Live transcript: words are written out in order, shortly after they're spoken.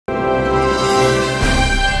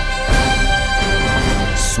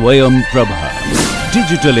Swayam Prabha.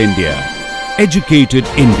 Digital India. Educated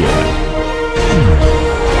India.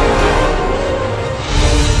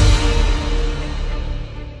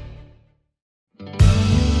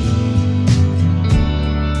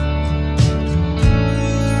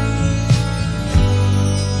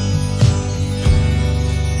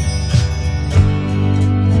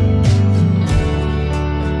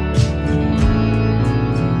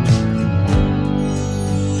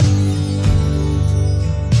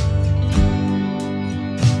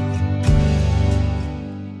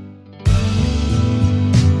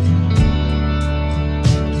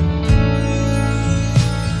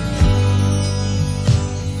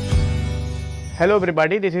 Hello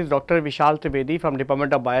everybody, this is Dr. Vishal Trivedi from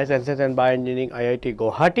Department of Biosciences and Bioengineering, IIT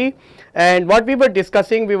Guwahati. And what we were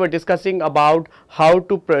discussing about how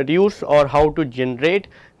to produce or how to generate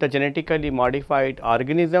the genetically modified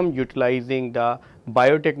organism utilizing the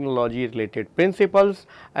biotechnology related principles.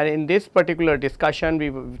 And in this particular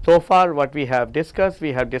discussion, so far what we have discussed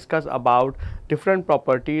about different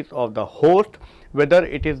properties of the host, whether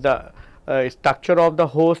it is the structure of the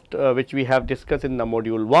host which we have discussed in the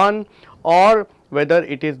module 1, or whether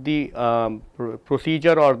it is the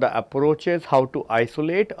procedure or the approaches how to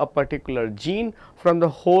isolate a particular gene from the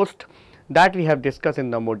host, that we have discussed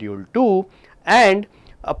in the module 2. And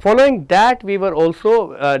following that, we were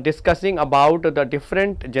also discussing about the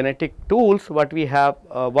different genetic tools what are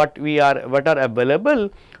available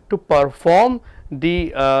to perform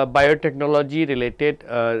the biotechnology related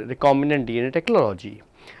recombinant DNA technology.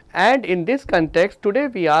 And in this context, today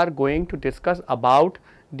we are going to discuss about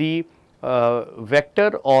the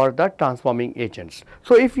vector or the transforming agents.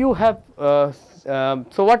 So, if you have so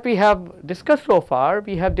what we have discussed so far,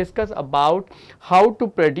 we have discussed about how to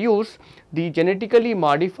produce the genetically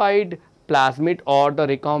modified plasmid or the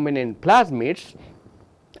recombinant plasmids.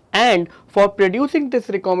 And for producing this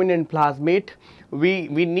recombinant plasmid, we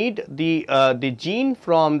need the gene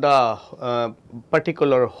from the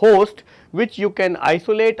particular host, which you can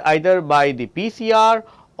isolate either by the PCR,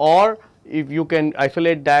 or if you can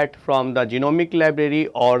isolate that from the genomic library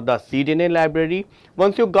or the cDNA library.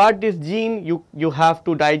 Once you got this gene, you have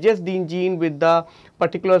to digest the gene with the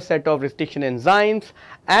particular set of restriction enzymes,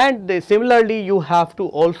 and similarly you have to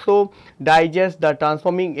also digest the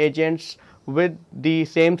transforming agents with the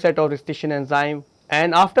same set of restriction enzyme.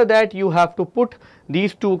 And after that, you have to put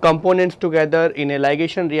these two components together in a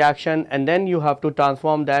ligation reaction, and then you have to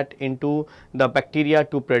transform that into the bacteria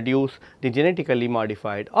to produce the genetically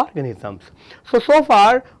modified organisms. So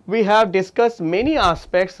far we have discussed many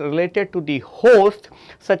aspects related to the host,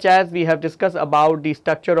 such as we have discussed about the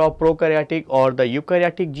structure of prokaryotic or the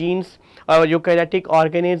eukaryotic genes or eukaryotic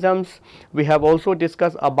organisms. We have also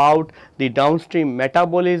discussed about the downstream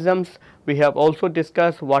metabolisms. We have also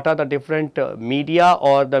discussed what are the different media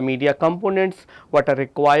or the media components what are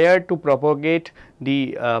required to propagate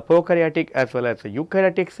the prokaryotic as well as the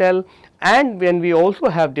eukaryotic cell. And when we also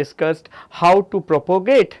have discussed how to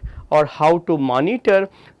propagate or how to monitor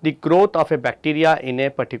the growth of a bacteria in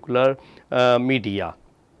a particular media.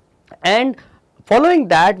 And following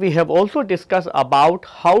that, we have also discussed about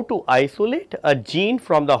how to isolate a gene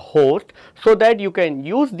from the host, so that you can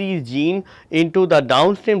use these gene into the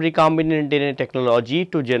downstream recombinant DNA technology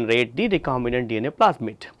to generate the recombinant DNA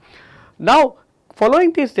plasmid. Now,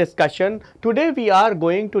 following this discussion, today we are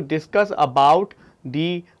going to discuss about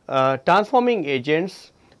the transforming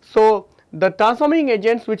agents. So, the transforming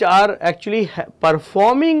agents which are actually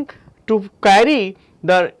performing to carry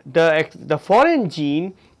the foreign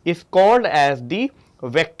gene is called as the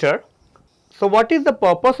vector. So, what is the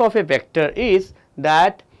purpose of a vector is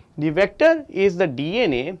that the vector is the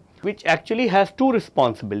DNA which actually has two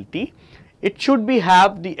responsibility. It should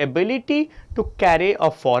have the ability to carry a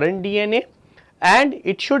foreign DNA, and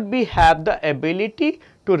it should have the ability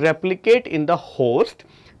to replicate in the host.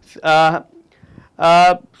 To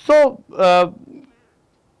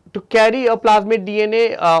carry a plasmid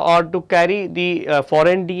DNA or to carry the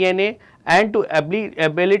foreign DNA and to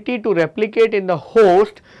ability to replicate in the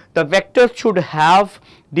host, the vectors should have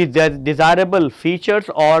the desirable features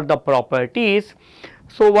or the properties.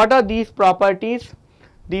 So, what are these properties?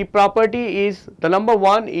 The property is, the number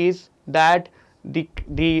one is that a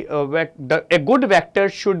good vector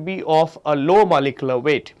should be of a low molecular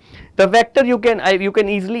weight. The vector you can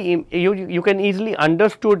easily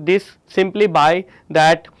understood this simply by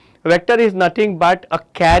that vector is nothing but a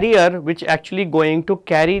carrier which actually going to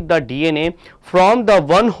carry the DNA from the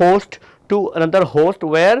one host to another host,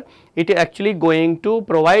 where it is actually going to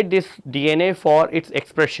provide this DNA for its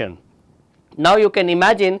expression. Now, you can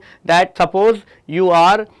imagine that suppose you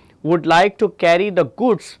would like to carry the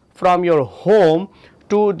goods from your home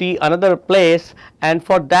to the another place, and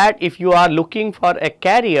for that if you are looking for a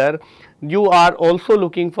carrier, you are also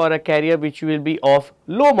looking for a carrier which will be of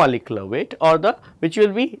low molecular weight or the which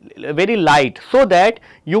will be very light, so that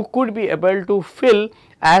you could be able to fill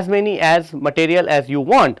as many as material as you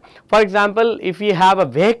want. For example, if we have a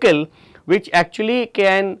vehicle which actually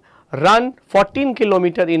can run 14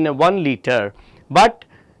 kilometer in a 1 liter, but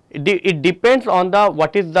it depends on the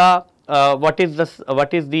what is the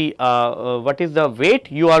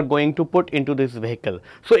weight you are going to put into this vehicle.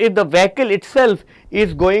 So, if the vehicle itself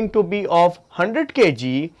is going to be of 100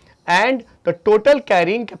 kg and the total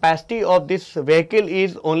carrying capacity of this vehicle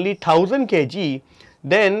is only 1000 kg,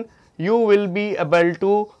 then you will be able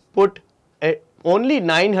to put only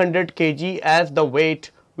 900 kg as the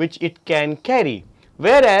weight which it can carry.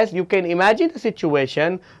 Whereas, you can imagine a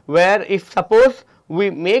situation where if suppose we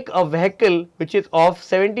make a vehicle which is of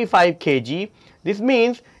 75 kg, this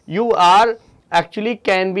means you are actually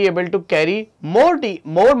can be able to carry more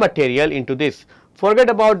material into this. Forget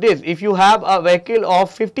about this, if you have a vehicle of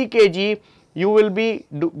 50 kg, you will be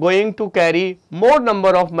going to carry more number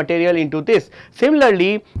of material into this.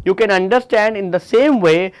 Similarly, you can understand in the same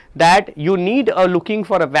way that you need looking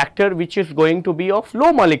for a vector which is going to be of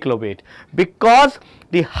low molecular weight, because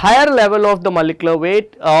the higher level of the molecular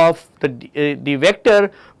weight of the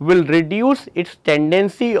vector will reduce its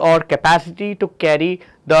tendency or capacity to carry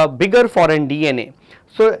the bigger foreign DNA.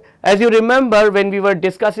 So, as you remember, when we were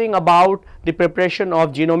discussing about the preparation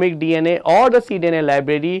of genomic DNA or the cDNA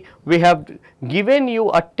library, we have given you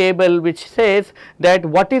a table which says that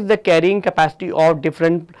what is the carrying capacity of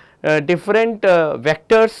different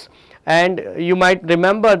vectors, and you might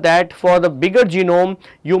remember that for the bigger genome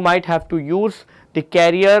you might have to use the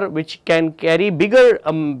carrier which can carry bigger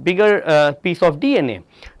piece of DNA.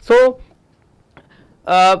 So,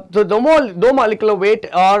 the low molecular weight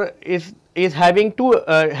is having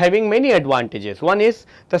having many advantages. One is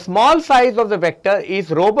the small size of the vector is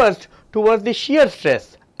robust towards the shear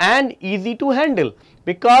stress and easy to handle,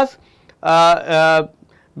 because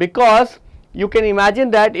you can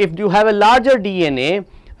imagine that if you have a larger DNA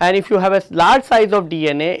and if you have a large size of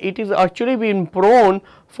DNA, it is actually being prone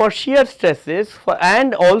for shear stresses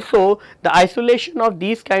and also the isolation of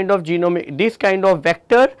these kind of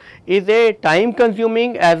vector is a time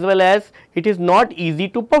consuming as well as it is not easy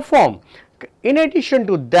to perform. In addition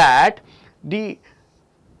to that, the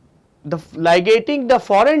ligating the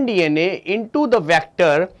foreign DNA into the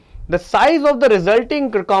vector, the size of the resulting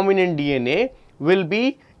recombinant DNA will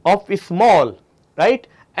be of small, right,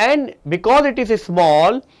 and because it is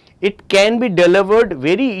small, it can be delivered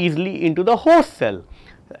very easily into the host cell,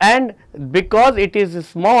 and because it is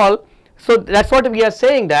small, so that is what we are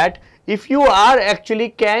saying, that if you are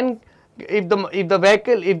actually if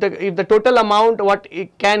the total amount what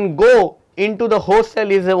it can go into the host cell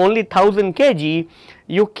is only 1000 kg,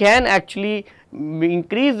 you can actually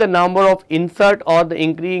increase the number of insert or the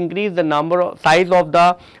increase the number of size of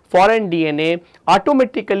the foreign DNA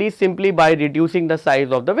automatically simply by reducing the size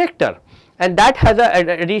of the vector. And that has an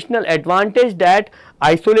additional advantage that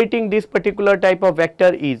isolating this particular type of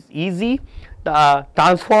vector is easy,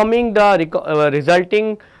 transforming the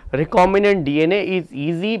resulting recombinant DNA is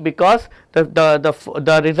easy, because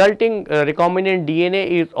the resulting recombinant DNA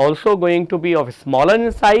is also going to be of smaller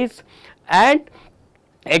in size, and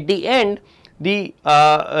at the end the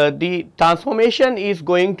transformation is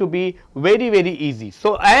going to be very easy.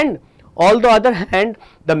 So, and on the other hand,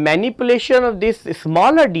 the manipulation of this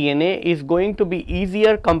smaller DNA is going to be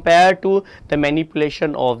easier compared to the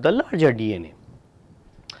manipulation of the larger DNA.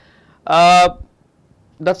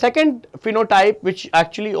 The second phenotype which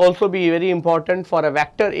actually also be very important for a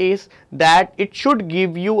vector is that it should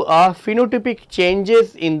give you a phenotypic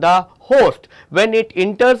changes in the host. When it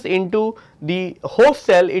enters into the host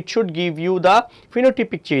cell, it should give you the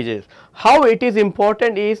phenotypic changes. How it is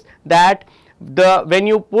important is that when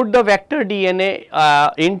you put the vector DNA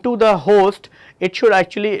into the host, it should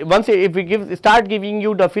actually, once if we start giving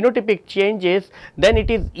you the phenotypic changes, then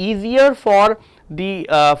it is easier for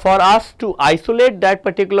us to isolate that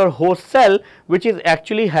particular host cell which is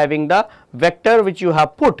actually having the vector which you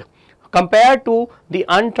have put, compared to the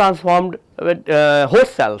untransformed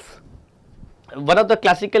host cells. One of the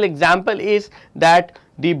classical example is that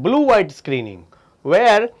the blue white screening,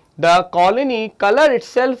 where the colony color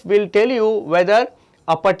itself will tell you whether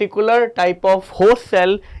a particular type of host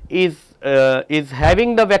cell is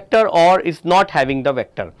having the vector or is not having the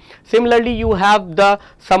vector. Similarly, you have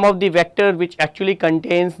some of the vector which actually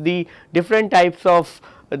contains the different types of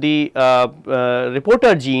the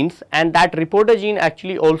reporter genes, and that reporter gene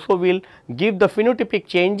actually also will give the phenotypic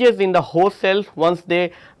changes in the host cells once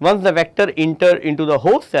the vector enter into the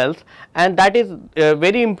host cells, and that is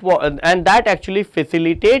very important, and that actually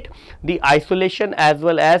facilitate the isolation as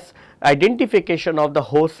well as identification of the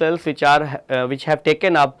host cells which have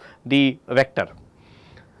taken up the vector.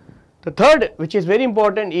 The third, which is very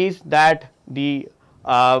important, is that the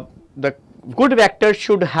good vector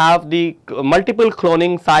should have the multiple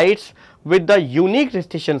cloning sites with the unique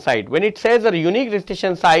restriction site. When it says a unique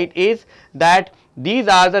restriction site, is that these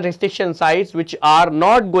are the restriction sites which are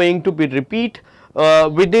not going to be repeat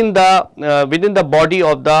within the body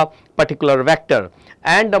of the particular vector,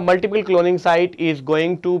 and the multiple cloning site is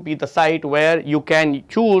going to be the site where you can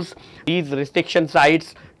choose these restriction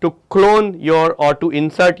sites to clone your or to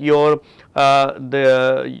insert your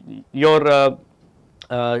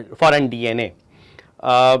foreign DNA.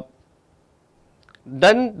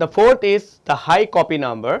 Then the fourth is the high copy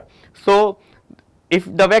number. So, if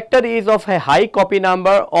the vector is of a high copy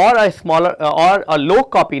number or a smaller or a low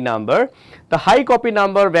copy number, the high copy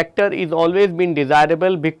number vector is always been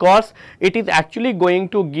desirable because it is actually going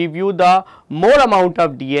to give you the more amount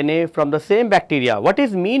of DNA from the same bacteria. What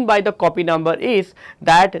is mean by the copy number is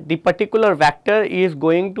that the particular vector is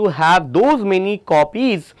going to have those many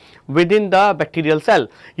copies within the bacterial cell.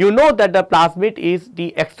 You know that the plasmid is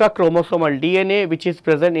the extra chromosomal DNA which is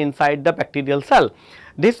present inside the bacterial cell.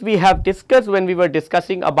 This we have discussed when we were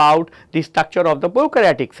discussing about the structure of the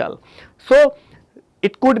prokaryotic cell. So,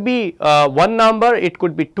 it could be one number, it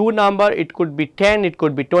could be two number, it could be 10, it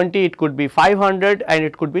could be 20, it could be 500, and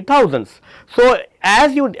it could be thousands. So,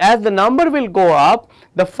 as the number will go up,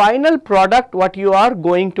 the final product what you are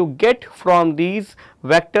going to get from these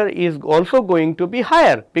vector is also going to be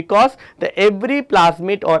higher, because the every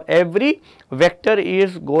plasmid or every vector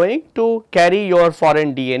is going to carry your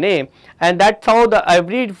foreign DNA, and that's how the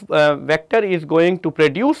every vector is going to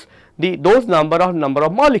produce those number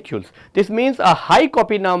of molecules. This means a high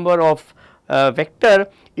copy number of vector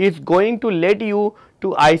is going to let you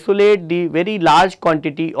to isolate the very large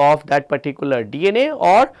quantity of that particular DNA,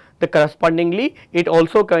 or the correspondingly it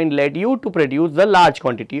also can lead you to produce the large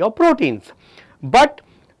quantity of proteins. But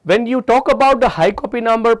when you talk about the high copy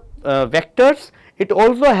number vectors, it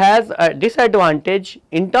also has a disadvantage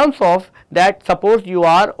in terms of that suppose you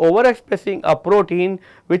are overexpressing a protein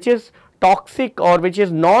which is toxic or which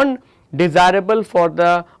is non desirable for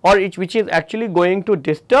the which is actually going to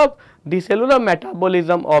disturb the cellular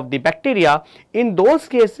metabolism of the bacteria. In those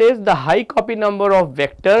cases the high copy number of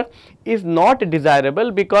vector is not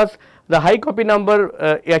desirable, because the high copy number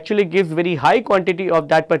actually gives very high quantity of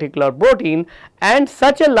that particular protein, and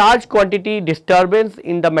such a large quantity disturbance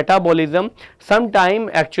in the metabolism sometime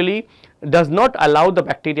actually does not allow the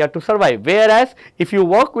bacteria to survive. Whereas, if you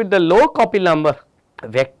work with the low copy number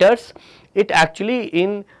vectors, it actually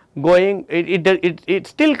it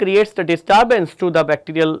still creates the disturbance to the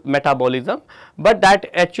bacterial metabolism, but that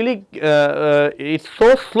actually is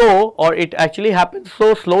so slow, or it actually happens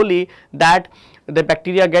so slowly that the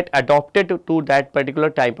bacteria get adopted to that particular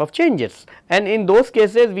type of changes, and in those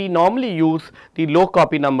cases we normally use the low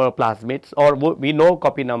copy number plasmids or we low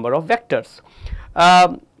copy number of vectors.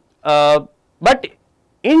 But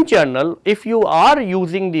in general, if you are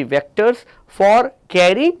using the vectors for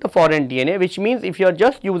carrying the foreign DNA, which means if you are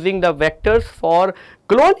just using the vectors for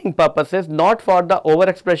cloning purposes, not for the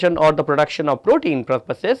overexpression or the production of protein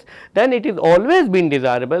purposes, then it is always been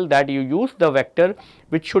desirable that you use the vector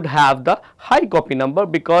which should have the high copy number,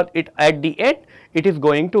 because it at the end it is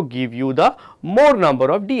going to give you the more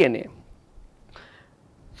number of DNA.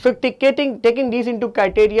 So, taking these into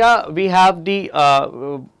criteria, we have the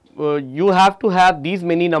you have to have these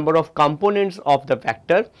many number of components of the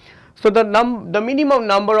vector. So, the minimum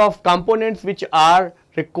number of components which are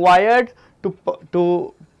required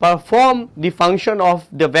to perform the function of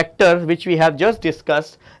the vector which we have just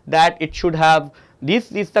discussed, that it should have,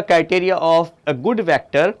 this is the criteria of a good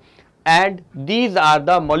vector, and these are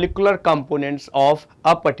the molecular components of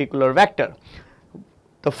a particular vector.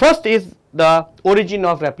 The first is the origin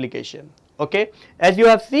of replication. Okay. As you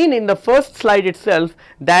have seen in the first slide itself,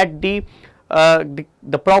 that the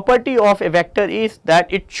property of a vector is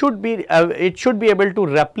that it should be able to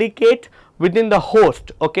replicate within the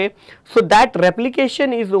host. Okay. So, that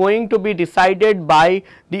replication is going to be decided by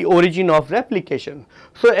the origin of replication.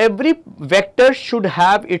 So, every vector should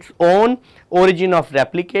have its own origin of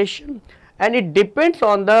replication, and it depends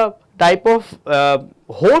on the type of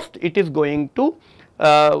host it is going to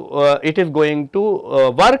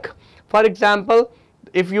work. For example,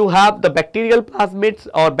 if you have the bacterial plasmids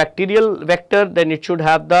or bacterial vector, then it should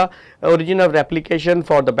have the origin of replication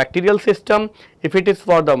for the bacterial system. If it is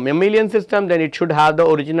for the mammalian system, then it should have the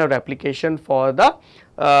origin of replication for the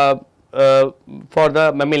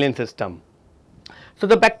mammalian system. So,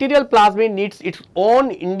 the bacterial plasmid needs its own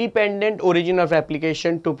independent origin of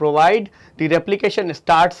replication to provide the replication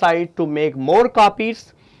start site to make more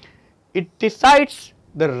copies. It decides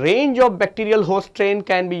the range of bacterial host strain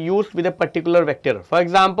can be used with a particular vector. For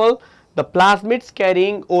example, the plasmids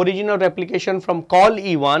carrying origin of replication from col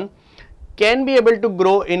E1 can be able to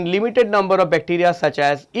grow in limited number of bacteria such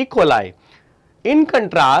as E. coli. In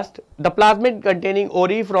contrast, the plasmid containing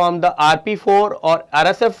ori from the RP4 or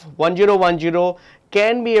RSF1010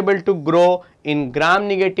 can be able to grow in gram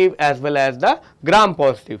negative as well as the gram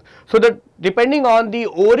positive. So, depending on the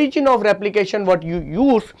origin of replication what you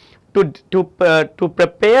use to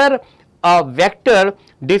prepare a vector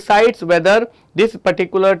decides whether this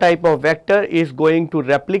particular type of vector is going to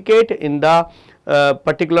replicate in the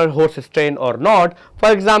particular host strain or not.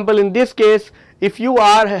 For example, in this case, if you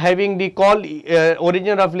are having the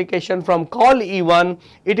origin replication from col E1,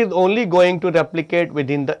 it is only going to replicate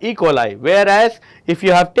within the E. coli, whereas if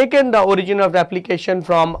you have taken the origin of replication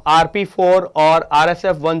from RP4 or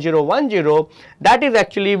RSF1010, that is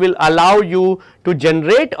actually will allow you to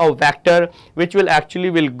generate a vector which will actually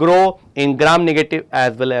will grow in gram negative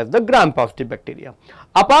as well as the gram positive bacteria.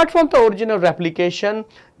 Apart from the origin of replication,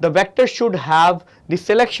 the vector should have the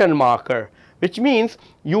selection marker, which means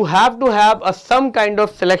you have to have some kind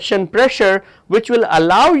of selection pressure which will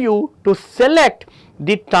allow you to select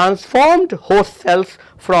the transformed host cells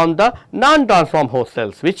from the non-transformed host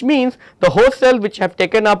cells, which means the host cells which have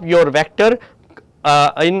taken up your vector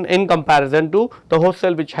in comparison to the host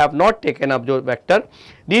cell which have not taken up your vector.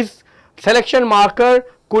 This selection marker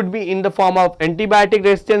could be in the form of antibiotic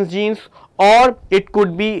resistance genes, or it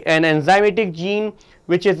could be an enzymatic gene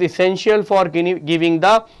which is essential for giving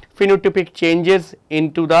the phenotypic changes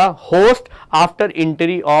into the host after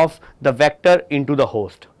entry of the vector into the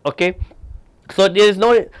host. Okay. So, there is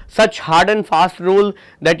no such hard and fast rule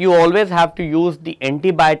that you always have to use the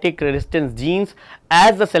antibiotic resistance genes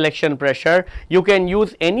as the selection pressure. You can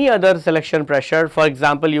use any other selection pressure. For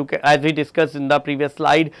example, you can, as we discussed in the previous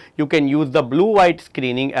slide, you can use the blue white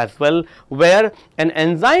screening as well, where an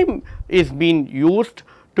enzyme is being used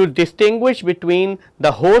to distinguish between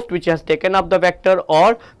the host which has taken up the vector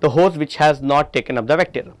or the host which has not taken up the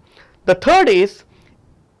vector. The third is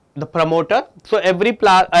the promoter. So, every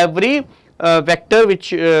vector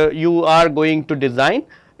which you are going to design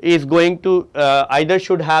is going to either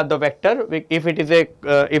should have the vector. If it is a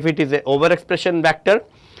overexpression vector,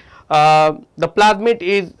 the plasmid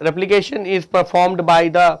is replication is performed by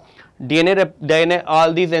the DNA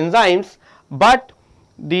all these enzymes, but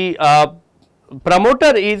the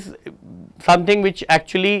promoter is something which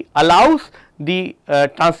actually allows the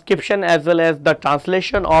transcription as well as the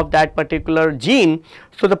translation of that particular gene.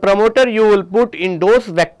 So, the promoter you will put in those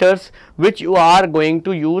vectors which you are going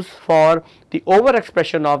to use for the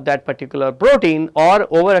overexpression of that particular protein or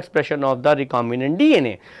overexpression of the recombinant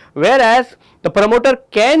DNA, whereas the promoter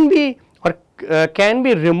can be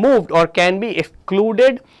removed or can be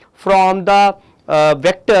excluded from the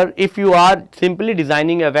vector if you are simply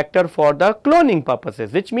designing a vector for the cloning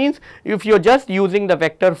purposes, which means if you are just using the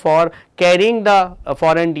vector for carrying the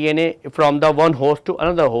foreign DNA from the one host to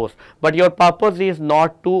another host, but your purpose is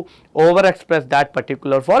not to overexpress that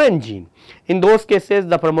particular foreign gene. In those cases,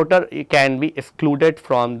 the promoter can be excluded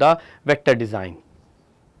from the vector design.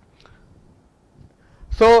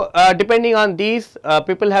 So, depending on these,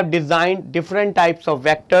 people have designed different types of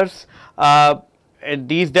vectors.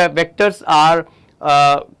 These vectors are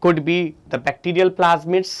could be the bacterial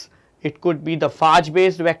plasmids, it could be the phage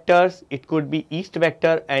based vectors, it could be yeast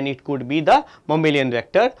vector, and it could be the mammalian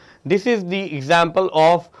vector. This is the example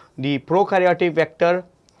of the prokaryotic vector,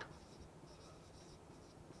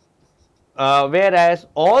 whereas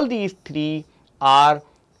all these three are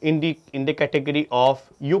in the category of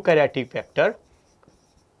eukaryotic vector.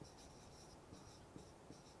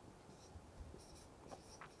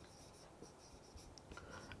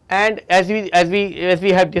 And as we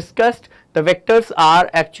have discussed, the vectors are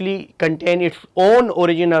actually contain its own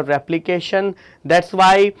origin of replication. That's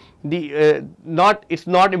why the it's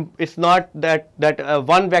not that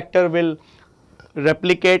one vector will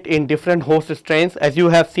replicate in different host strains. As you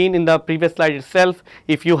have seen in the previous slide itself,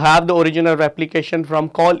 if you have the origin of replication from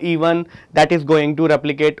col E1, that is going to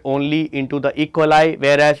replicate only into the E. coli,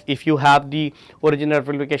 whereas if you have the origin of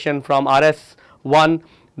replication from RS1,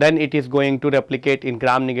 then it is going to replicate in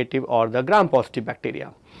gram negative or the gram positive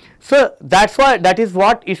bacteria. So that's why, that is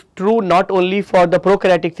what is true not only for the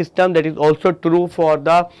prokaryotic system, that is also true for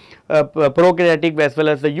the prokaryotic as well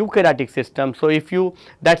as the eukaryotic system. So if you,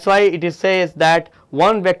 that's why it is says that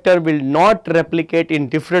one vector will not replicate in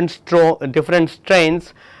different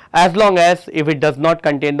strains as long as if it does not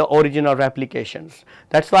contain the original replications.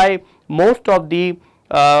 That's why most of the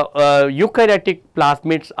eukaryotic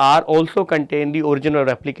plasmids are also contain the original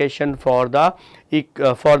replication for the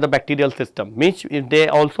bacterial system, which they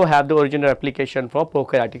also have the original replication for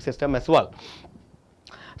prokaryotic system as well.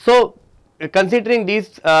 So considering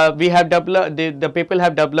these, we have developed, the people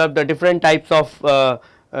have developed the different types of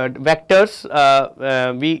vectors.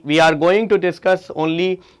 We are going to discuss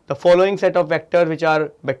only the following set of vectors, which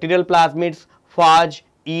are bacterial plasmids, phage,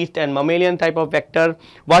 yeast and mammalian type of vector.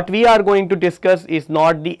 What we are going to discuss is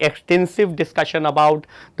not the extensive discussion about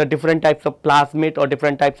the different types of plasmid or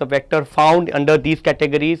different types of vector found under these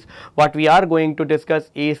categories. What we are going to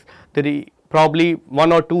discuss is the probably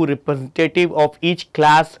one or two representative of each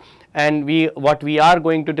class, and what we are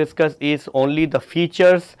going to discuss is only the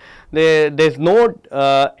features. There is no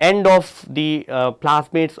end of the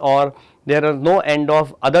plasmids, or there is no end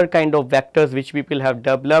of other kind of vectors which people have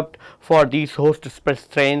developed for these host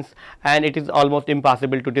strains, and it is almost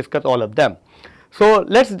impossible to discuss all of them. So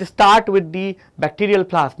let us start with the bacterial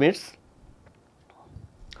plasmids.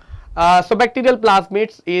 So bacterial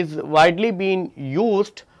plasmids is widely being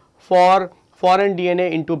used for foreign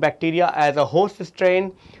DNA into bacteria as a host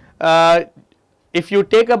strain. If you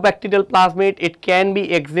take a bacterial plasmid, it can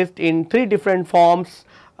be exist in 3 different forms.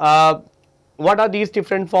 What are these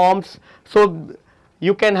different forms? So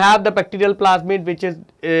you can have the bacterial plasmid, which is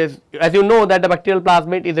as you know that the bacterial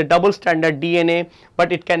plasmid is a double stranded DNA,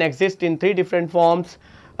 but it can exist in 3 different forms.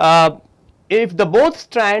 If the both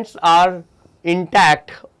strands are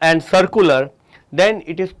intact and circular, then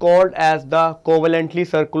it is called as the covalently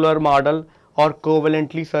circular model or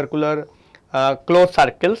covalently circular closed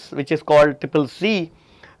circles, which is called CCC.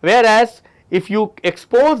 Whereas if you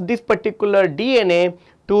expose this particular DNA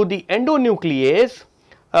to the endonuclease,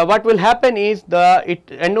 what will happen is the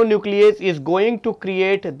endonuclease is going to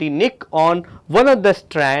create the nick on one of the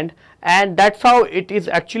strand, and that is how it is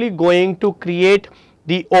actually going to create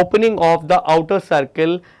the opening of the outer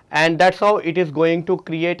circle, and that is how it is going to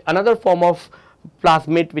create another form of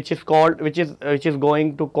plasmid which is called, which is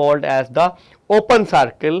going to called as the open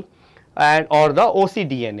circle and or the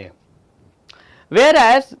OCDNA.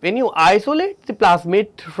 Whereas when you isolate the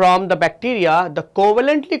plasmid from the bacteria, the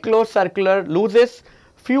covalently closed circular loses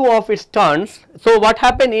few of its turns. So what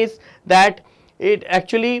happen is that it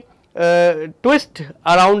actually twists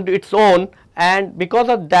around its own, and because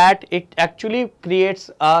of that it actually creates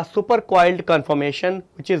a supercoiled conformation,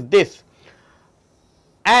 which is this.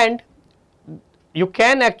 And you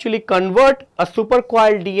can actually convert a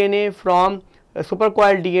supercoiled DNA from a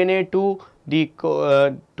supercoiled DNA to the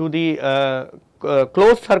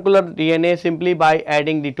closed circular DNA simply by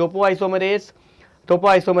adding the topoisomerase.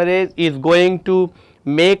 Topoisomerase is going to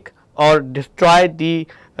make or destroy the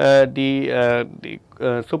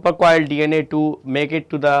supercoiled DNA to make it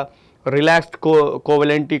to the relaxed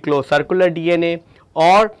covalently closed circular DNA,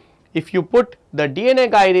 or if you put the DNA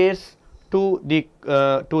guidase to the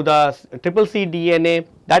CCC DNA,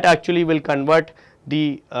 that actually will convert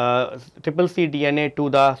the CCC DNA to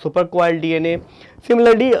the supercoiled DNA.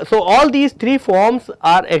 Similarly, so all these 3 forms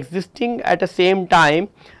are existing at the same time,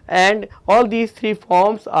 and all these 3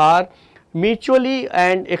 forms are mutually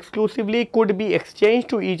and exclusively could be exchanged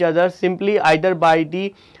to each other simply either by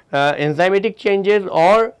the enzymatic changes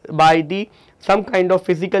or by the some kind of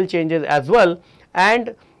physical changes as well.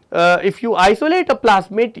 And if you isolate a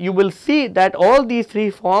plasmid, you will see that all these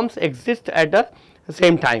 3 forms exist at the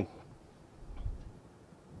same time.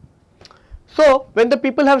 So when the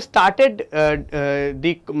people have started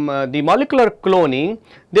the molecular cloning,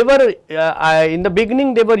 they were in the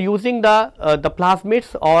beginning they were using the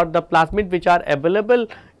plasmids or the plasmid which are available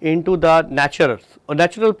into the natural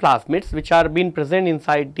plasmids which are being present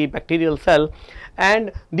inside the bacterial cell,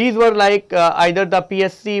 and these were like either the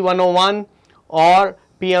PSC 101 or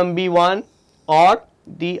PMB1 or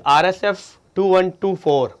the RSF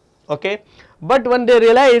 2124. Okay. But when they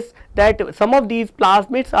realize that some of these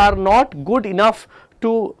plasmids are not good enough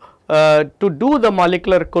to do the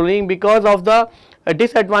molecular cloning because of the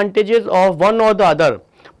disadvantages of one or the other,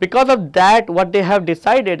 because of that what they have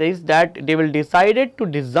decided is that they will decided to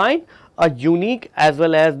design a unique as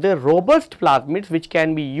well as the robust plasmids which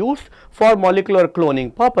can be used for molecular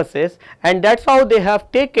cloning purposes, and that is how they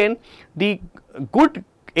have taken the good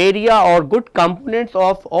area or good components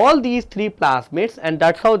of all these three plasmids, and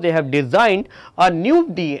that is how they have designed a new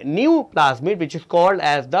plasmid which is called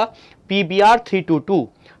as the PBr322.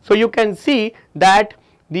 So, you can see that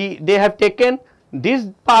they have taken this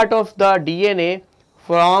part of the DNA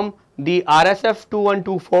from the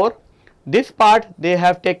RSF2124, this part they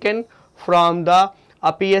have taken from the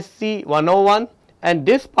PSC 101, and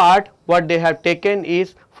this part what they have taken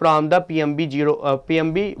is from the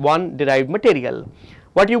PMB1 derived material.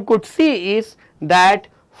 What you could see is that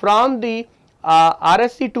from the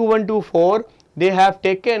RSC 2124 they have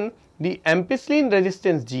taken the ampicillin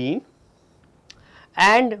resistance gene,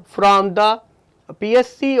 and from the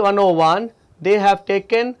PSC 101 they have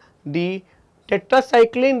taken the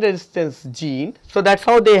tetracycline resistance gene. So, that is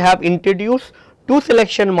how they have introduced two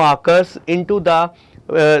selection markers into the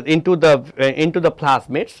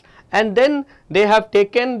plasmids, and then they have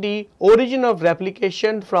taken the origin of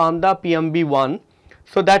replication from the PMB1.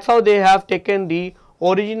 So, that is how they have taken the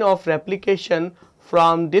origin of replication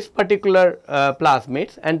from this particular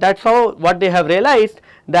plasmids, and that is how what they have realized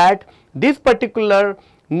that this particular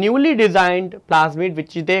newly designed plasmid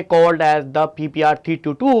which they called as the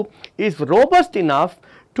PBr322 is robust enough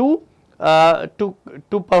to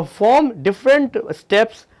perform different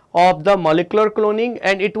steps of the molecular cloning,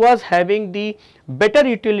 and it was having the better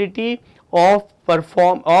utility of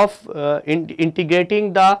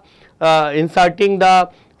integrating the inserting the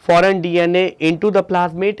foreign DNA into the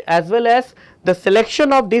plasmid, as well as the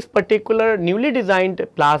selection of this particular newly designed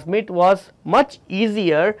plasmid was much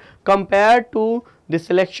easier compared to the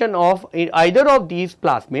selection of either of these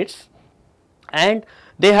plasmids, and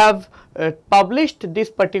they have published this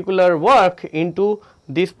particular work into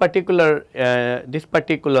this particular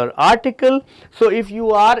article. So, if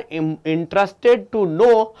you are interested to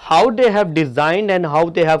know how they have designed and how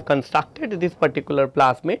they have constructed this particular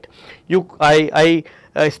plasmid, I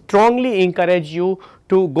strongly encourage you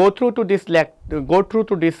to go through to this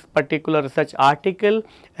particular research article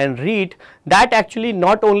and read. That actually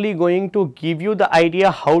not only going to give you the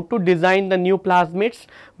idea how to design the new plasmids,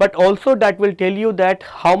 but also that will tell you that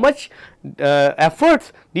how much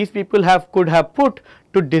efforts these people could have put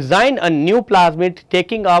to design a new plasmid,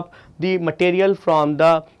 taking up the material from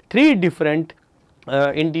the three different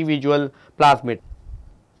individual plasmids.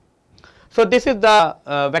 So, this is the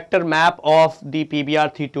vector map of the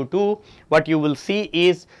PBr322. What you will see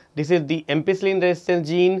is this is the ampicillin resistance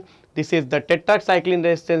gene, this is the tetracycline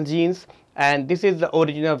resistance genes, and this is the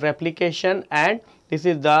origin of replication, and this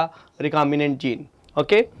is the recombinant gene.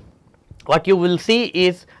 Okay. What you will see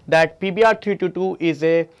is that PBr322 is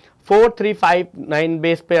a 4359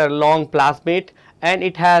 base pair long plasmid, and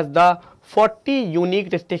it has the 40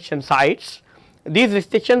 unique restriction sites. These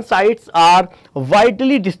restriction sites are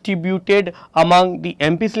widely distributed among the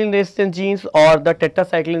ampicillin resistance genes or the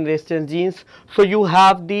tetracycline resistance genes. So, you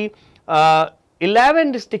have the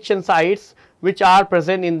 11 restriction sites which are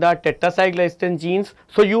present in the tetracycline resistance genes.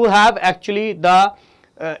 So, you have actually the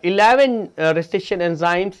 11 restriction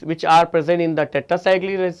enzymes which are present in the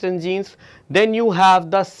tetracycline resistance genes. Then you have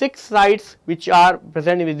the 6 sites which are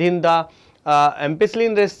present within the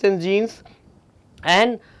ampicillin resistance genes,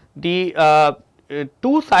 and the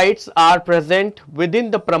 2 sites are present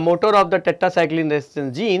within the promoter of the tetracycline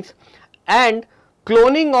resistance genes, and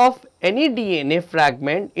cloning of any DNA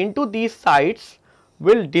fragment into these sites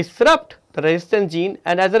will disrupt the resistance gene,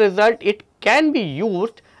 and as a result it can be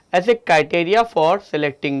used as a criteria for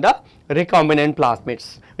selecting the recombinant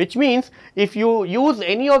plasmids, which means if you use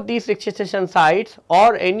any of these restriction sites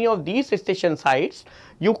or any of these restriction sites,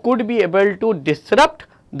 you could be able to disrupt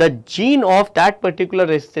the gene of that particular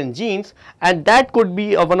resistance genes, and that could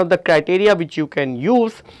be one of the criteria which you can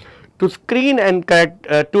use to screen and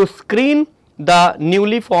to screen the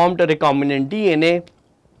newly formed recombinant DNA.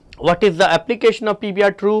 What is the application of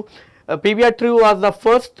PBr3? PBr3 was the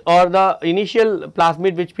first or the initial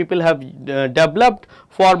plasmid which people have developed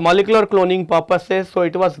for molecular cloning purposes. So,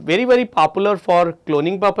 it was very popular for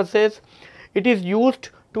cloning purposes. It is used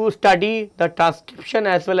to study the transcription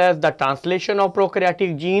as well as the translation of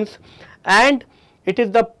prokaryotic genes, and it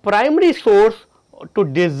is the primary source to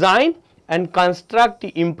design and construct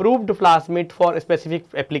the improved plasmid for specific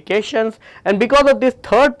applications. And because of this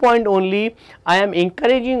third point only, I am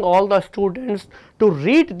encouraging all the students to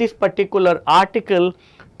read this particular article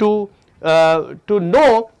to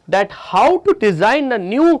know that how to design a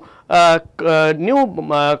new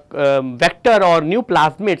vector or new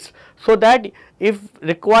plasmids, so that if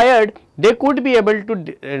required they could be able to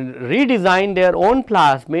redesign their own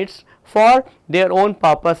plasmids for their own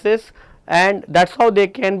purposes, and that is how they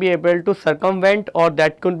can be able to circumvent, or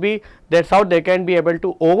that is how they can be able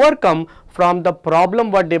to overcome from the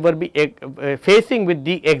problem what they were facing with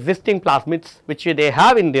the existing plasmids which they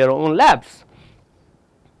have in their own labs.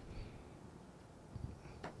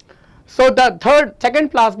 So, the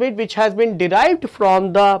second plasmid which has been derived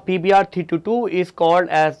from the PBr322 is called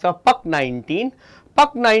as the PUC19.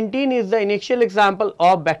 PUC19 is the initial example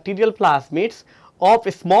of bacterial plasmids of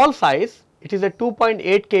a small size. It is a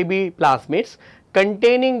 2.8 kb plasmids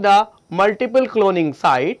containing the multiple cloning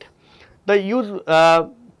site. The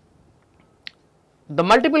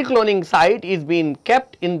multiple cloning site is being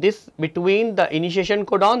kept in this between the initiation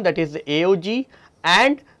codon, that is the AOG,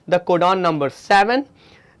 and the codon number 7.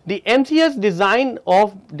 The MCS design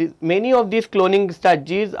of many of these cloning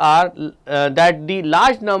strategies are that the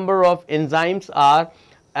large number of enzymes are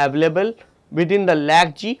available within the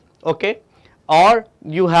LAGG, okay, or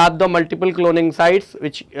you have the multiple cloning sites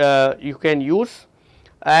which you can use,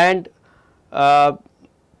 and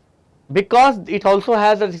because it also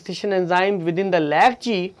has a recession enzyme within the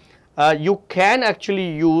LAGG, you can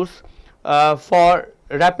actually use for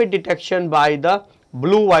rapid detection by the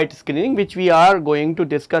blue white screening, which we are going to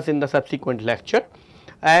discuss in the subsequent lecture.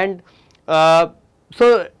 And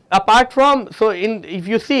so apart from, if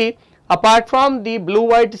you see, apart from the blue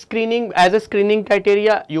white screening as a screening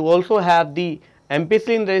criteria, you also have the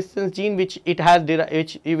ampicillin resistance gene which it has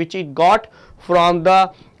which it got from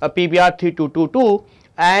the PBr322,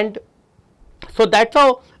 and so that is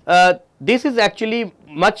how this is actually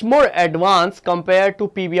much more advanced compared to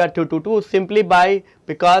PBr322, simply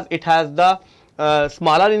because it has the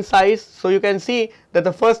smaller in size. So, you can see that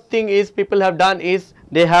the first thing is people have done is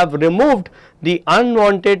they have removed the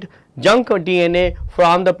unwanted junk DNA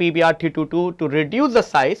from the PBr322 to reduce the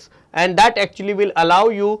size, and that actually will allow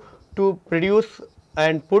you to produce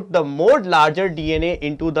and put the more larger DNA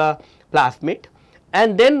into the plasmid.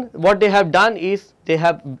 And then what they have done is they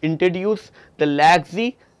have introduced the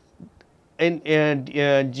LAGG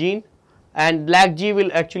gene, and LAGG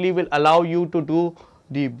will allow you to do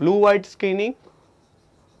the blue white screening.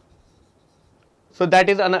 So, that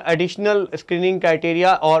is an additional screening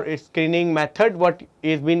criteria or screening method what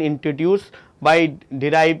is being introduced by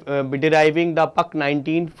deriving the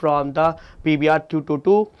PUC19 from the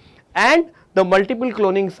PBr322, and the multiple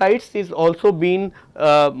cloning sites is also being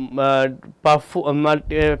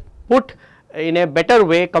put in a better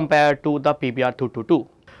way compared to the PBr322.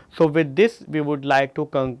 So, with this we would like to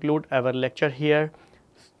conclude our lecture here.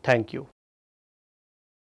 Thank you.